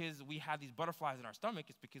not because we had these butterflies in our stomach,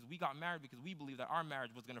 it's because we got married because we believed that our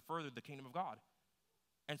marriage was going to further the kingdom of God.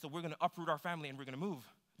 And so we're going to uproot our family and we're going to move.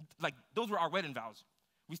 Like, those were our wedding vows.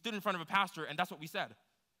 We stood in front of a pastor, and that's what we said.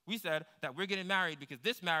 We said that we're getting married because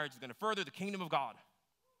this marriage is going to further the kingdom of God.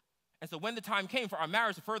 And so when the time came for our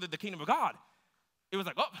marriage to further the kingdom of God, it was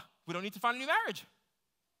like, oh, we don't need to find a new marriage.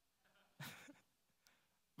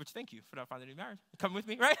 Which, thank you for not finding a new marriage. Come with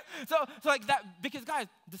me, right? So like that, because guys,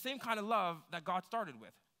 the same kind of love that God started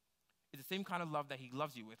with is the same kind of love that he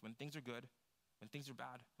loves you with when things are good, when things are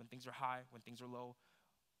bad, when things are high, when things are low.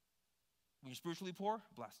 When you're spiritually poor,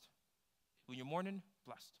 blessed. When you're mourning,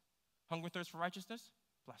 blessed. Hunger and thirst for righteousness,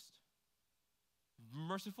 blessed.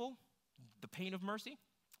 Merciful, the pain of mercy,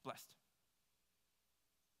 blessed.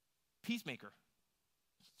 Peacemaker.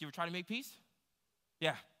 You ever try to make peace?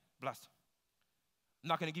 Yeah, blessed. I'm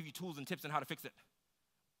not going to give you tools and tips on how to fix it.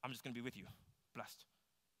 I'm just going to be with you, blessed.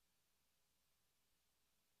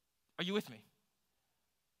 Are you with me?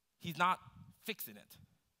 He's not fixing it.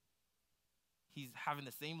 He's having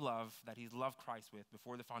the same love that he's loved Christ with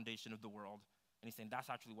before the foundation of the world. And he's saying, that's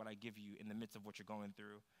actually what I give you in the midst of what you're going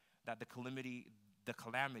through. That the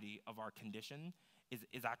calamity of our condition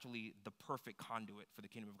is actually the perfect conduit for the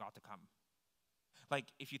kingdom of God to come. Like,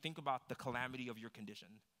 if you think about the calamity of your condition,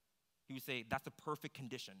 he would say, that's a perfect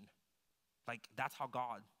condition. Like, that's how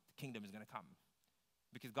God's kingdom is going to come.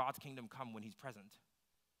 Because God's kingdom come when he's present.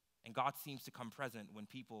 And God seems to come present when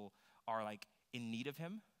people are, like, in need of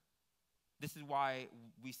him. This is why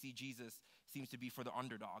we see Jesus seems to be for the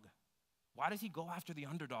underdog. Why does he go after the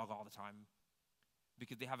underdog all the time?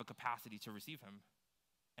 Because they have a capacity to receive him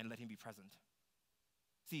and let him be present.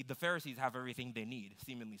 See, the Pharisees have everything they need,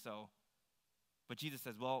 seemingly so. But Jesus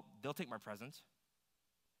says, well, they'll take my presence.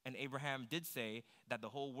 And Abraham did say that the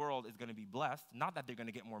whole world is going to be blessed, not that they're going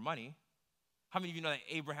to get more money. How many of you know that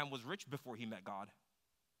Abraham was rich before he met God?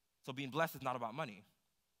 So being blessed is not about money.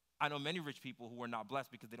 I know many rich people who are not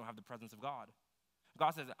blessed because they don't have the presence of God.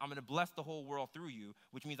 God says, I'm going to bless the whole world through you,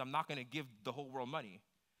 which means I'm not going to give the whole world money.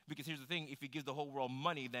 Because here's the thing, if he gives the whole world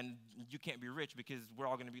money, then you can't be rich because we're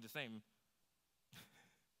all going to be the same.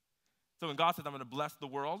 So when God says, I'm going to bless the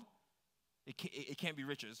world, it can't be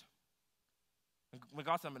riches. When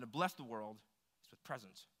God says, I'm going to bless the world, it's with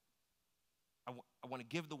presence. I want to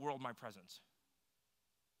give the world my presence.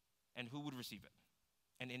 And who would receive it?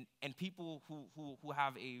 And people who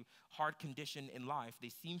have a hard condition in life, they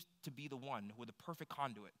seem to be the one who are the perfect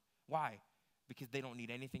conduit. Why? Because they don't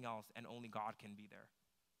need anything else and only God can be there.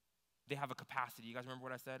 They have a capacity. You guys remember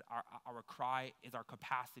what I said? Our cry is our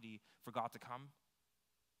capacity for God to come.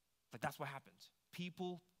 Like, that's what happens.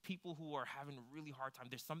 People who are having a really hard time,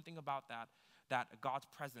 there's something about that God's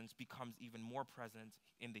presence becomes even more present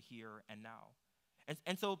in the here and now.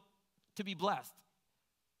 And so to be blessed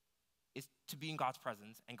is to be in God's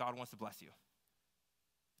presence, and God wants to bless you.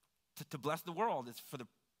 To bless the world is for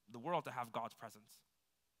the world to have God's presence.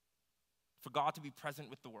 For God to be present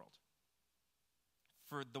with the world.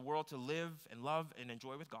 For the world to live and love and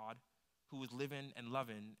enjoy with God, who is living and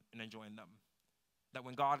loving and enjoying them. That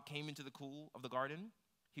when God came into the cool of the garden,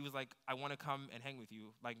 he was like, I want to come and hang with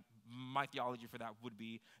you. Like, my theology for that would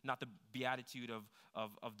be not the beatitude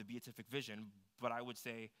of the beatific vision, but I would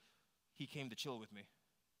say he came to chill with me.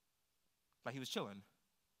 Like, he was chilling.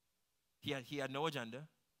 He had no agenda.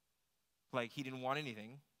 Like, he didn't want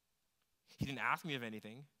anything. He didn't ask me of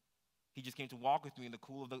anything. He just came to walk with me in the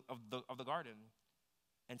cool of the garden.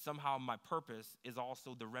 And somehow my purpose is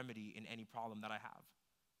also the remedy in any problem that I have.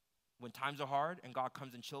 When times are hard and God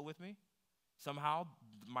comes and chill with me, somehow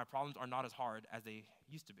my problems are not as hard as they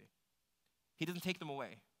used to be. He doesn't take them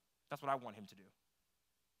away. That's what I want him to do.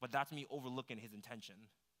 But that's me overlooking his intention.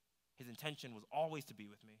 His intention was always to be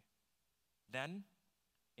with me. Then,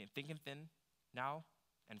 in thick and thin, now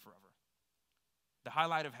and forever. The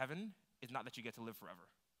highlight of heaven is not that you get to live forever.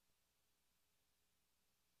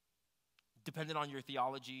 Depending on your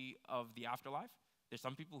theology of the afterlife, there's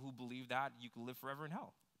some people who believe that you can live forever in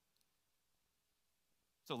hell.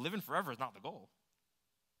 So living forever is not the goal.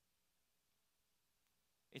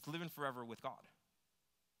 It's living forever with God.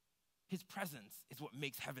 His presence is what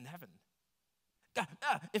makes heaven heaven.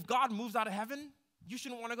 If God moves out of heaven, you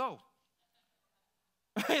shouldn't want to go.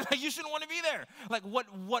 Like, you shouldn't want to be there. Like,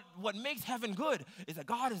 what makes heaven good is that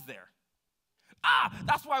God is there.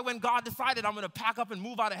 That's why when God decided I'm going to pack up and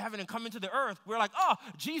move out of heaven and come into the earth, we're like, oh,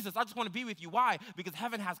 Jesus, I just want to be with you. Why? Because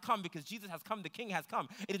heaven has come, because Jesus has come, the King has come.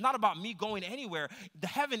 It is not about me going anywhere. The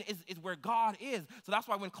heaven is where God is. So that's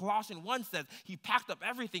why when Colossians 1 says he packed up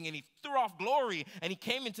everything and he threw off glory and he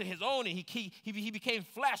came into his own and he became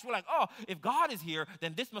flesh, we're like, oh, if God is here,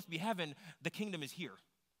 then this must be heaven. The kingdom is here.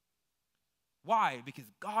 Why? Because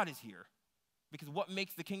God is here. Because what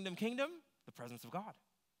makes the kingdom kingdom? The presence of God.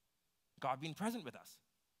 God being present with us.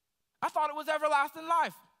 I thought it was everlasting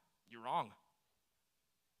life. You're wrong.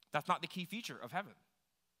 That's not the key feature of heaven.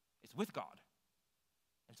 It's with God.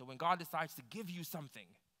 And so when God decides to give you something,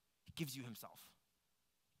 he gives you himself.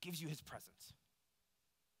 He gives you his presence.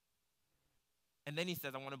 And then he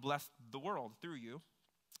says, I want to bless the world through you.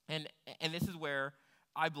 And this is where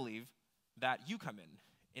I believe that you come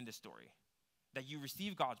in this story. That you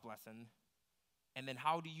receive God's blessing. And then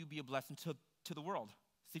how do you be a blessing to the world?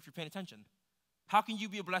 See if you're paying attention. How can you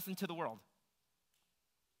be a blessing to the world?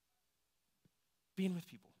 Being with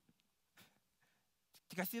people.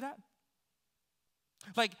 Do you guys see that?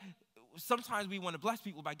 Like, sometimes we want to bless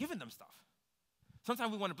people by giving them stuff.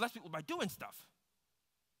 Sometimes we want to bless people by doing stuff,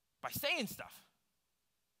 by saying stuff.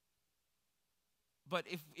 But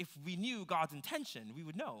if we knew God's intention, we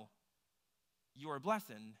would know you are a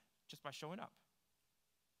blessing just by showing up.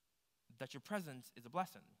 That your presence is a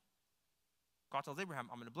blessing. God tells Abraham,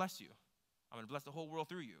 I'm going to bless you. I'm going to bless the whole world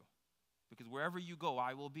through you. Because wherever you go,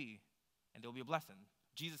 I will be, and there will be a blessing.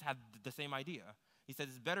 Jesus had the same idea. He says,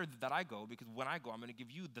 it's better that I go, because when I go, I'm going to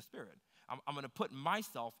give you the Spirit. I'm going to put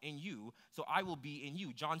myself in you, so I will be in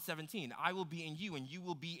you. John 17, I will be in you, and you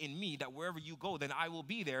will be in me, that wherever you go, then I will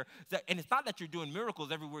be there. And it's not that you're doing miracles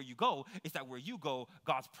everywhere you go. It's that where you go,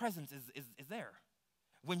 God's presence is there.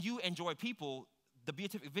 When you enjoy people, the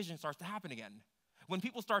beatific vision starts to happen again. When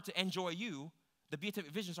people start to enjoy you, the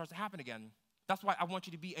beatific vision starts to happen again. That's why I want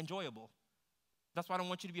you to be enjoyable. That's why I don't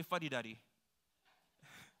want you to be a fuddy-duddy.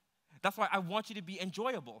 That's why I want you to be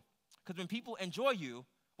enjoyable. Because when people enjoy you,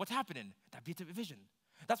 what's happening? That beatific vision.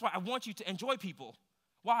 That's why I want you to enjoy people.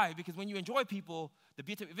 Why? Because when you enjoy people, the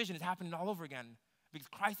beatific vision is happening all over again. Because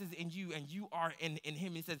Christ is in you and you are in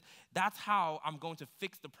him. He says, that's how I'm going to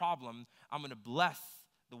fix the problem. I'm going to bless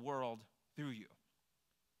the world through you.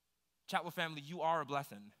 Chapel family, you are a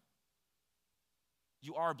blessing.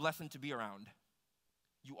 You are a blessing to be around.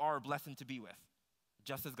 You are a blessing to be with,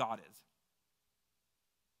 just as God is.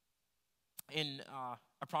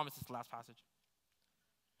 I promise this is the last passage.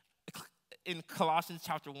 In Colossians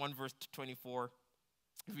chapter 1, verse 24,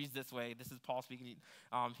 it reads this way. This is Paul speaking.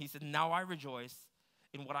 He said, now I rejoice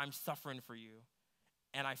in what I'm suffering for you,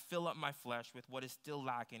 and I fill up my flesh with what is still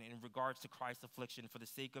lacking in regards to Christ's affliction for the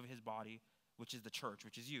sake of his body, which is the church,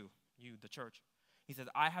 which is you, the church. He says,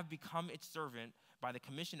 I have become its servant by the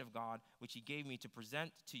commission of God, which he gave me to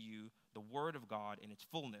present to you the word of God in its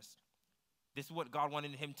fullness. This is what God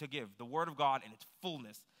wanted him to give, the word of God in its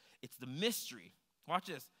fullness. It's the mystery, watch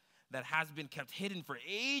this, that has been kept hidden for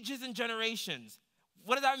ages and generations.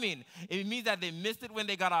 What does that mean? It means that they missed it when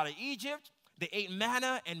they got out of Egypt. They ate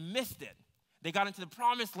manna and missed it. They got into the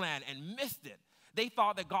promised land and missed it. They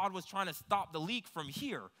thought that God was trying to stop the leak from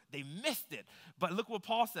here. They missed it. But look what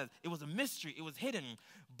Paul says. It was a mystery. It was hidden.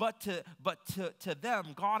 But to them,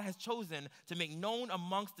 God has chosen to make known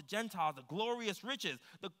amongst the Gentiles the glorious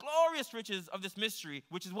riches of this mystery,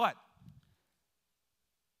 which is what?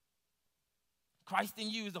 Christ in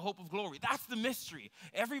you is the hope of glory. That's the mystery.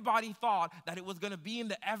 Everybody thought that it was going to be in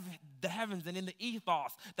the heavens and in the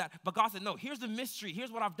ethos. But God said, no, here's the mystery.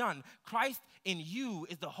 Here's what I've done. Christ in you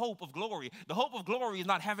is the hope of glory. The hope of glory is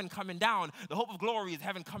not heaven coming down. The hope of glory is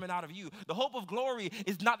heaven coming out of you. The hope of glory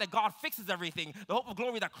is not that God fixes everything. The hope of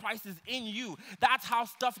glory is that Christ is in you. That's how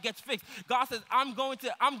stuff gets fixed. God says, I'm going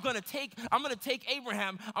to take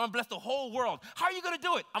Abraham. I'm going to bless the whole world. How are you going to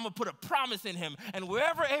do it? I'm going to put a promise in him. And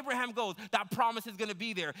wherever Abraham goes, that promise is going to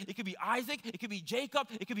be there. It could be Isaac, it could be Jacob,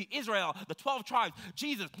 it could be Israel, the 12 tribes,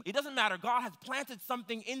 Jesus. It doesn't matter. God has planted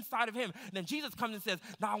something inside of him. And then Jesus comes and says,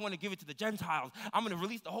 now I want to give it to the Gentiles. I'm going to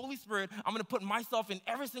release the Holy Spirit. I'm going to put myself in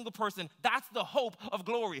every single person. That's the hope of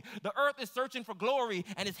glory. The earth is searching for glory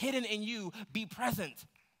and it's hidden in you. Be present.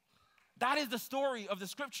 That is the story of the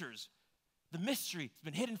scriptures. The mystery has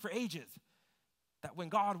been hidden for ages. That when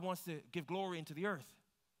God wants to give glory into the earth,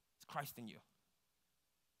 it's Christ in you.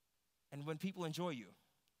 And when people enjoy you,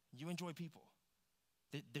 you enjoy people.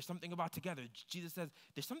 There's something about together. Jesus says,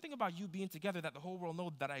 there's something about you being together that the whole world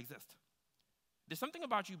knows that I exist. There's something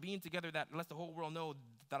about you being together that lets the whole world know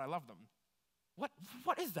that I love them.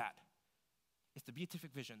 What is that? It's the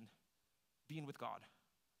beatific vision, being with God.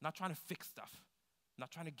 Not trying to fix stuff.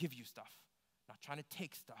 Not trying to give you stuff. Not trying to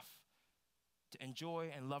take stuff. To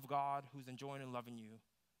enjoy and love God who's enjoying and loving you.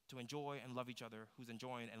 To enjoy and love each other who's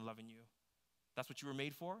enjoying and loving you. That's what you were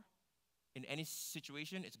made for. In any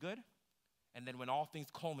situation, it's good. And then when all things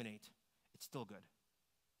culminate, it's still good.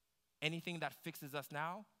 Anything that fixes us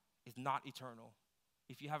now is not eternal.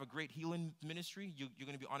 If you have a great healing ministry, you're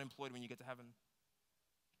going to be unemployed when you get to heaven.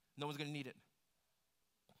 No one's going to need it.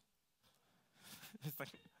 It's like,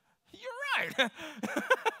 you're right.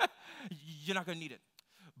 You're not going to need it.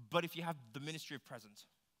 But if you have the ministry of presence,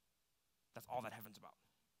 That's all that heaven's about.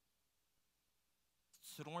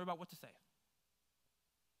 So don't worry about what to say.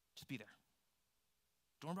 Just be there.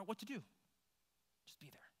 Don't worry about what to do. Just be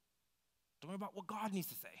there. Don't worry about what God needs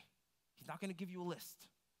to say. He's not going to give you a list.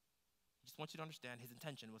 He just wants you to understand his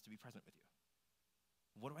intention was to be present with you.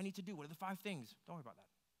 What do I need to do? What are the 5 things? Don't worry about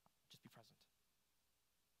that. Just be present.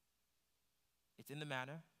 It's in the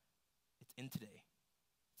manna. It's in today.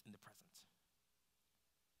 It's in the present.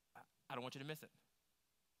 I don't want you to miss it.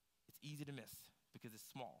 It's easy to miss because it's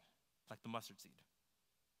small, like the mustard seed.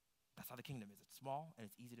 That's how the kingdom is. It's small and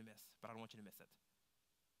it's easy to miss, but I don't want you to miss it.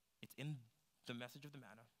 It's in the message of the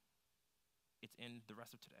manna. It's in the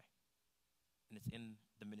rest of today. And it's in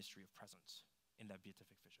the ministry of presence, in that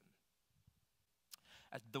beatific vision.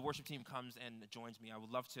 As the worship team comes and joins me, I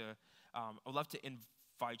would love to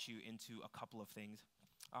invite you into a couple of things.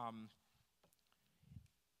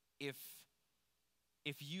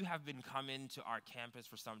 If you have been coming to our campus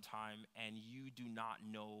for some time and you do not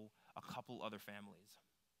know a couple other families,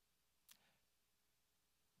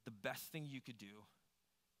 the best thing you could do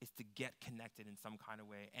is to get connected in some kind of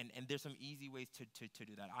way. And there's some easy ways to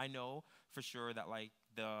do that. I know for sure that like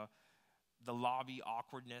the lobby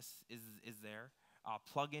awkwardness is there.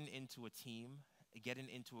 Plugging into a team, getting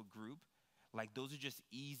into a group, like those are just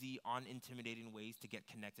easy, unintimidating ways to get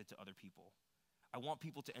connected to other people. I want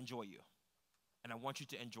people to enjoy you. And I want you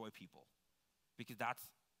to enjoy people because that's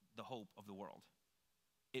the hope of the world.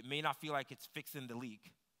 It may not feel like it's fixing the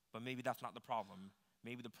leak, but maybe that's not the problem.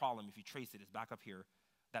 Maybe the problem, if you trace it, is back up here,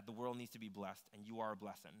 that the world needs to be blessed and you are a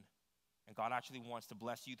blessing. And God actually wants to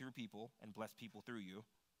bless you through people and bless people through you.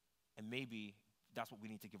 And maybe that's what we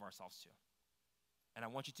need to give ourselves to. And I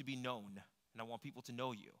want you to be known, and I want people to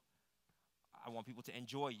know you. I want people to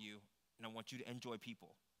enjoy you, and I want you to enjoy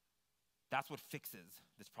people. That's what fixes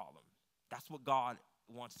this problem. That's what God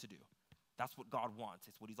wants to do. That's what God wants.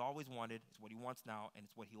 It's what he's always wanted. It's what he wants now, and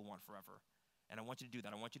it's what he'll want forever. And I want you to do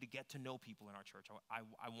that. I want you to get to know people in our church.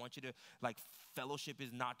 I want you to, like, fellowship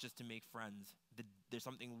is not just to make friends. There's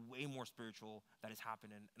something way more spiritual that is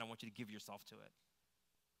happening, and I want you to give yourself to it.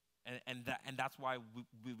 And that's why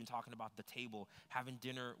we've been talking about the table, having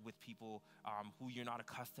dinner with people who you're not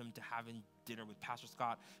accustomed to having dinner with. Pastor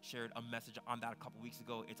Scott shared a message on that a couple weeks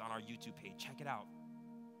ago. It's on our YouTube page. Check it out.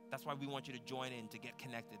 That's why we want you to join in, to get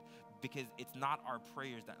connected, because it's not our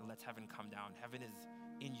prayers that lets heaven come down. Heaven is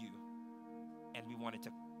in you, and we want it to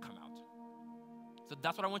come out. So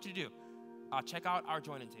that's what I want you to do. Check out our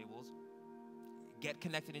join-in tables. Get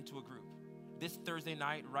connected into a group. This Thursday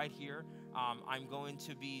night right here, we're going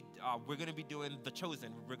to be doing The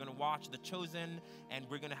Chosen. We're going to watch The Chosen, and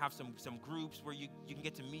we're going to have some groups where you can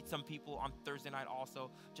get to meet some people on Thursday night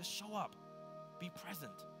also. Just show up. Be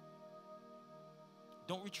present.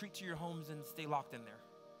 Don't retreat to your homes and stay locked in there.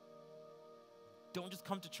 Don't just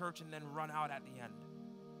come to church and then run out at the end.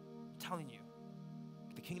 I'm telling you,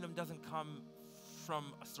 the kingdom doesn't come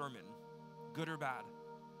from a sermon, good or bad.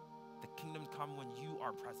 The kingdom comes when you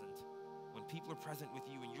are present. When people are present with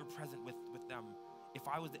you and you're present with them. If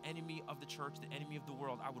I was the enemy of the church, the enemy of the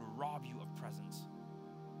world, I would rob you of presence.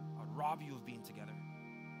 I would rob you of being together.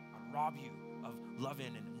 I would rob you of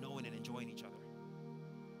loving and knowing and enjoying each other.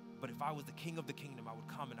 But if I was the king of the kingdom, I would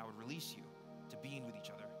come and I would release you to being with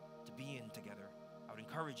each other, to being together. I would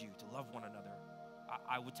encourage you to love one another.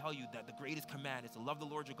 I would tell you that the greatest command is to love the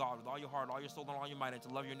Lord your God with all your heart, all your soul, and all your mind, and to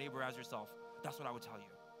love your neighbor as yourself. That's what I would tell you.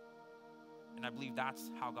 And I believe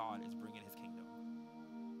that's how God is bringing his kingdom.